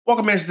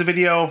Welcome back to the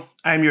video.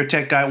 I'm your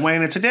tech guy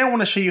Wayne, and today I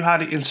want to show you how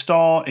to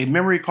install a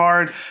memory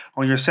card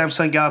on your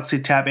Samsung Galaxy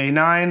Tab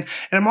A9, and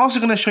I'm also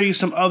going to show you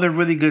some other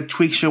really good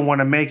tweaks you'll want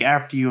to make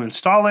after you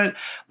install it.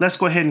 Let's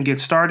go ahead and get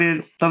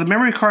started. Now, the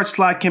memory card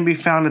slot can be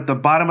found at the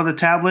bottom of the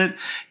tablet.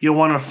 You'll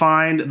want to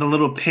find the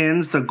little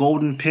pins, the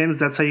golden pins.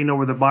 That's how you know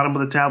where the bottom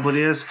of the tablet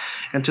is.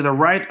 And to the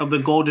right of the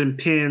golden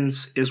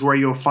pins is where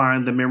you'll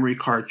find the memory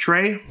card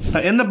tray.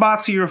 Now, in the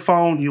box of your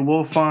phone, you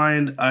will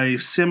find a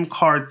SIM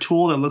card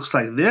tool that looks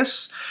like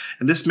this.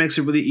 And this makes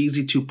it really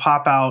easy to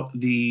pop out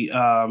the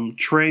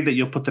tray that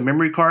you'll put the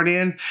memory card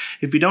in.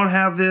 If you don't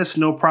have this,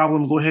 no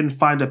problem. Go ahead and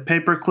find a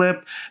paper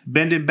clip,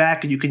 bend it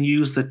back, and you can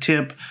use the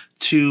tip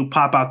to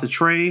pop out the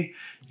tray.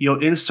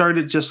 You'll insert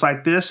it just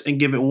like this and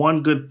give it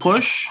one good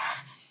push.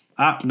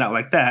 Not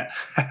like that.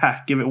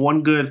 Give it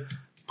one good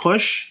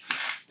push.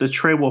 The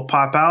tray will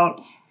pop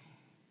out.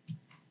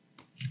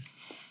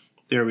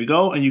 There we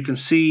go, and you can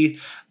see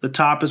the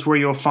top is where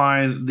you'll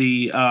find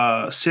the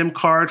SIM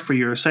card for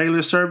your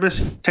cellular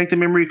service. Take the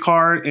memory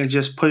card and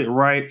just put it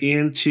right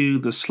into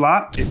the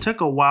slot. It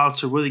took a while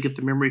to really get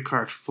the memory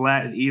card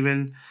flat and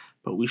even,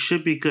 but we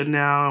should be good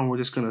now, and we're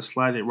just gonna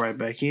slide it right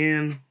back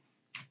in.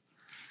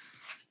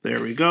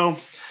 There we go.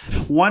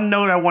 One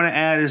note I want to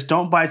add is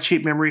don't buy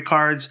cheap memory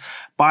cards.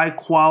 Buy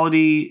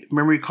quality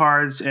memory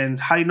cards. And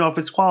how do you know if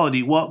it's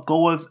quality? Well,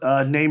 go with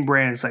name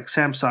brands like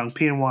Samsung,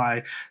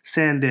 PNY,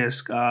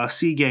 SanDisk,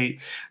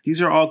 Seagate.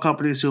 These are all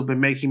companies who have been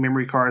making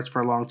memory cards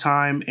for a long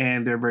time,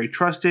 and they're very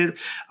trusted.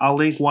 I'll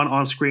link one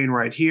on screen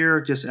right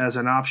here just as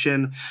an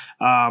option.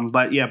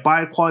 But yeah,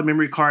 buy quality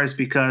memory cards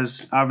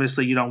because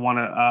obviously you don't want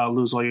to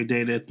lose all your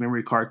data if the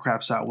memory card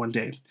craps out one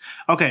day.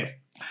 Okay,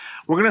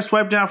 we're going to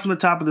swipe down from the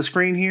top of the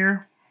screen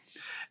here.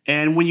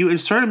 And when you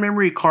insert a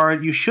memory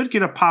card, you should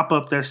get a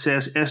pop-up that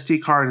says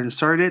SD card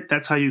inserted.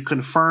 That's how you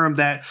confirm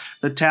that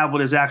the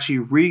tablet is actually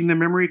reading the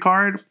memory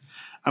card.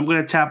 I'm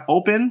going to tap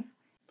open.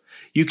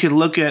 You can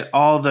look at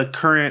all the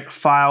current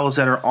files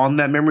that are on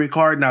that memory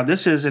card. Now,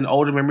 this is an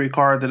older memory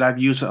card that I've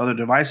used on other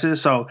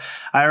devices, so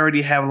I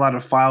already have a lot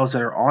of files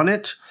that are on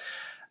it.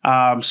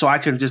 So I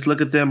can just look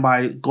at them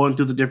by going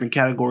through the different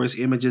categories: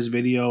 images,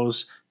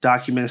 videos,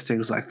 documents,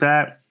 things like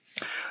that.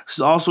 This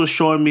is also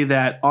showing me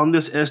that on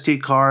this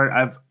SD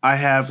card, I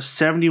have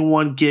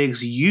 71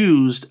 gigs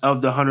used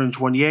of the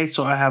 128,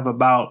 so I have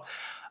about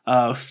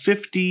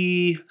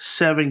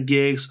 57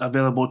 gigs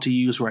available to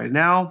use right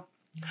now.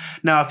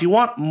 Now, if you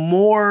want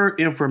more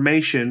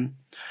information,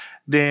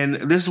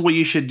 then this is what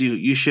you should do.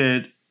 You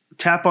should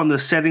tap on the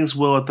settings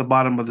wheel at the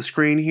bottom of the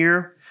screen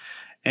here,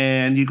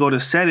 and you go to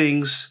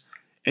settings,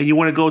 and you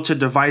want to go to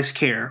device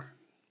care.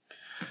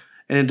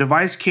 And in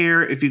device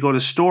care, if you go to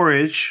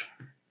storage,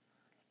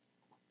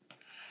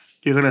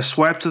 you're going to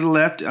swipe to the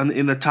left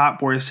in the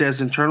top where it says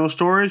internal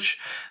storage.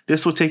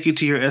 This will take you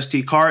to your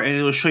SD card, and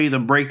it will show you the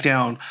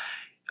breakdown.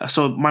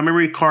 So my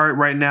memory card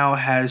right now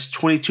has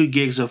 22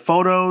 gigs of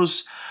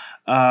photos,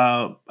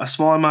 a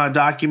small amount of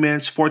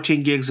documents,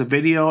 14 gigs of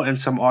video, and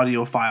some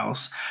audio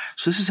files.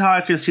 So this is how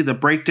I can see the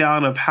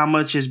breakdown of how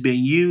much is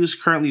being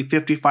used. Currently,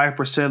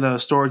 55% of the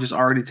storage is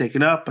already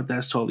taken up, but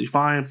that's totally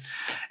fine.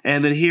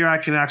 And then here I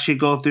can actually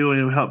go through and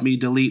it will help me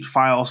delete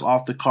files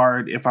off the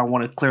card if I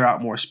want to clear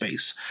out more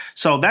space.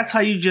 So that's how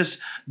you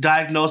just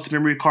diagnose the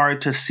memory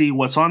card to see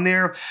what's on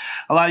there.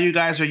 A lot of you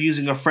guys are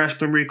using a fresh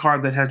memory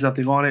card that has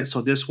nothing on it,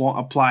 so this won't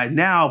apply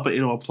now, but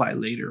it'll apply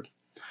later.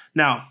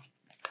 Now,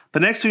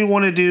 the next thing we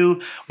want to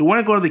do, we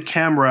want to go to the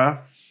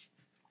camera,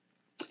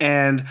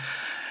 and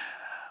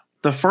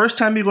the first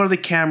time you go to the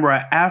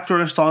camera after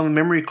installing the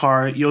memory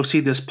card, you'll see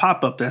this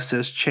pop-up that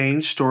says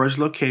change storage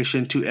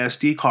location to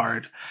SD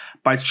card.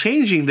 By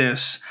changing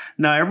this,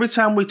 now every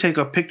time we take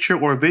a picture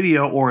or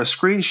video or a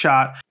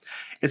screenshot,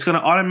 it's going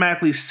to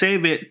automatically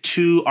save it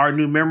to our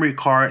new memory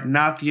card,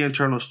 not the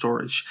internal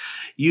storage.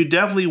 You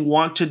definitely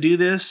want to do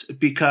this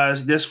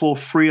because this will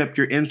free up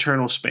your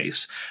internal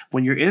space.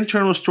 When your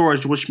internal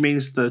storage, which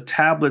means the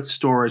tablet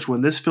storage,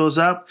 when this fills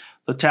up,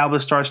 the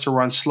tablet starts to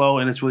run slow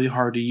and it's really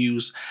hard to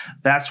use.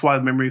 That's why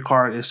the memory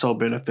card is so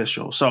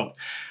beneficial. So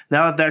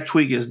now that that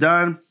tweak is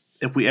done,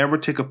 if we ever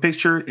take a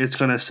picture, it's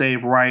going to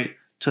save right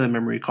to the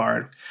memory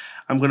card.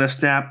 I'm going to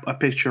snap a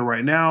picture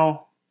right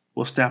now.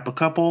 We'll snap a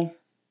couple.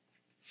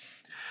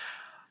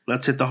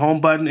 Let's hit the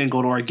home button and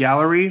go to our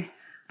gallery.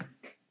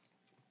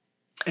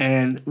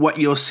 And what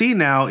you'll see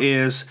now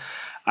is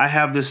I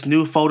have this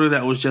new folder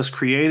that was just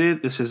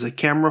created. This is a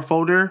camera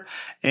folder.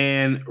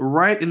 And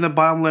right in the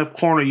bottom left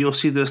corner, you'll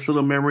see this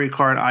little memory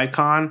card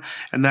icon.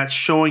 And that's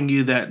showing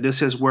you that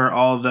this is where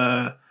all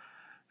the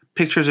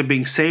pictures are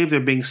being saved. They're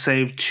being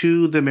saved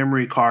to the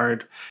memory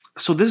card.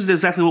 So this is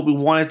exactly what we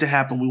wanted to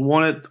happen. We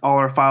wanted all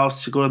our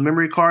files to go to the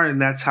memory card,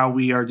 and that's how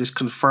we are just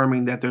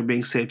confirming that they're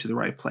being saved to the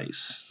right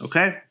place.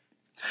 Okay?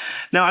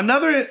 Now,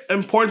 another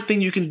important thing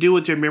you can do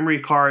with your memory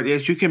card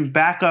is you can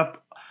back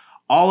up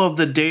all of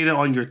the data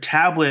on your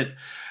tablet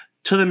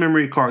to the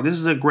memory card. This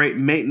is a great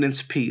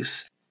maintenance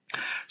piece.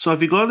 So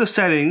if you go to the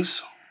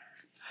settings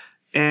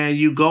and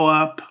you go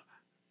up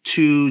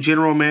to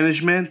general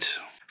management,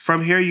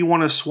 from here you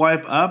want to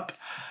swipe up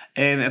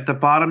And at the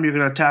bottom, you're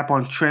going to tap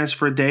on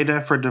Transfer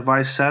Data for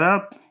Device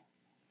Setup.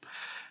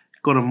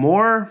 Go to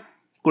More,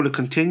 go to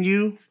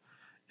Continue,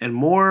 and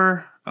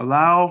More,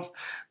 Allow.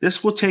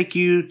 This will take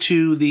you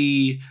to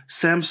the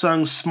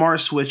Samsung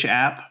Smart Switch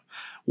app,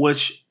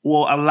 which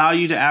will allow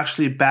you to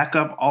actually back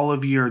up all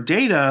of your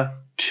data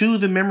to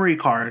the memory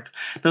card.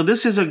 Now,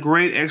 this is a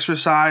great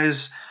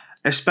exercise,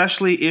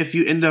 especially if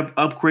you end up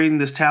upgrading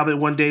this tablet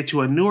one day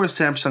to a newer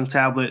Samsung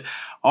tablet.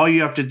 All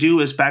you have to do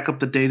is back up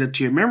the data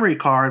to your memory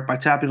card by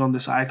tapping on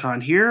this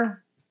icon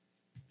here.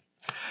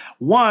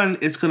 One,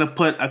 it's going to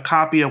put a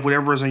copy of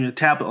whatever is on your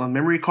tablet on the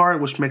memory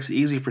card, which makes it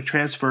easy for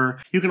transfer.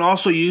 You can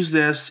also use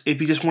this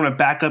if you just want to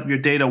back up your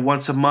data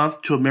once a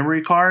month to a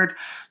memory card,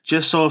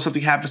 just so if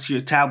something happens to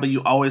your tablet,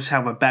 you always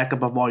have a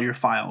backup of all your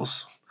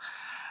files.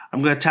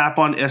 I'm going to tap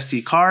on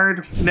SD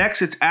card.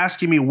 Next, it's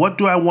asking me, what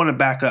do I want to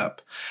back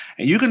up?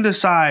 And you can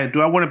decide,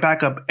 do I want to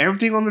back up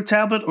everything on the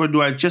tablet, or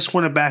do I just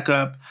want to back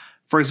up,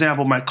 for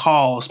example, my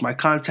calls, my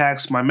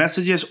contacts, my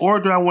messages, or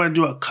do I want to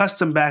do a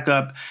custom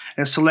backup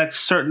and select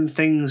certain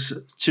things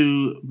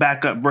to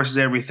back up versus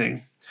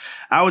everything?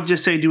 I would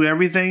just say do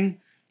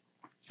everything,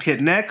 hit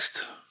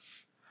next,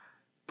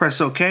 press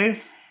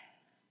OK,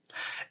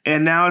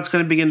 and now it's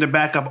going to begin to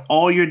back up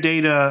all your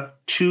data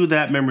to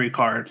that memory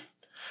card.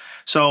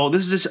 So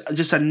this is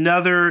just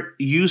another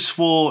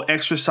useful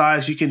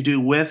exercise you can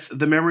do with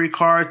the memory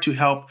card to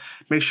help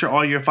make sure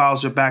all your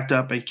files are backed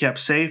up and kept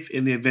safe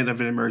in the event of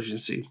an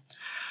emergency.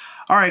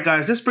 All right,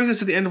 guys, this brings us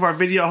to the end of our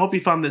video. I hope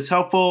you found this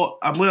helpful.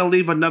 I'm going to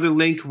leave another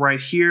link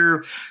right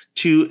here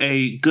to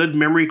a good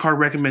memory card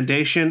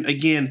recommendation.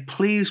 Again,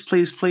 please,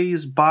 please,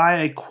 please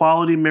buy a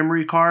quality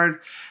memory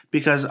card,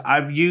 because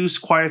I've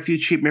used quite a few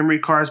cheap memory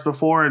cards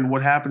before, and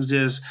what happens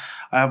is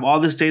I have all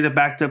this data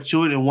backed up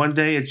to it, and one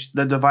day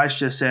the device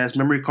just says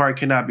memory card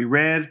cannot be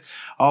read.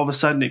 All of a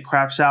sudden it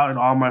craps out and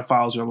all my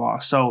files are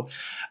lost. So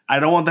I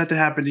don't want that to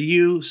happen to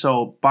you.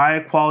 So buy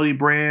a quality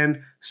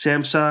brand.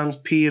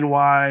 Samsung,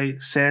 P&Y,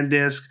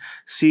 SanDisk,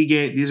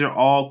 Seagate. These are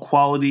all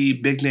quality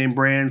big name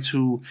brands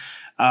who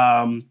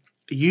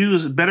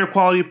use better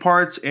quality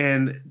parts,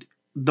 and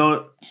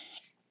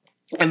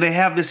they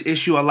have this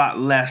issue a lot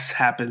less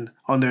happen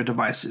on their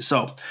devices.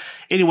 So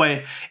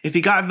anyway, if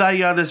you got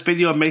value out of this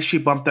video, make sure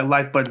you bump that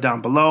like button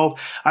down below.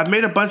 I've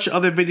made a bunch of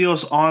other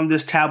videos on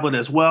this tablet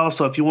as well.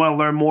 So if you want to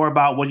learn more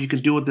about what you can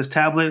do with this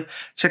tablet,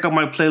 check out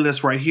my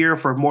playlist right here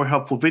for more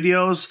helpful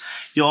videos.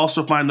 You'll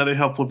also find another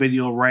helpful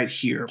video right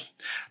here.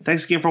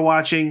 Thanks again for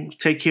watching.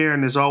 Take care.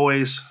 And as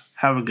always,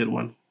 have a good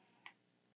one.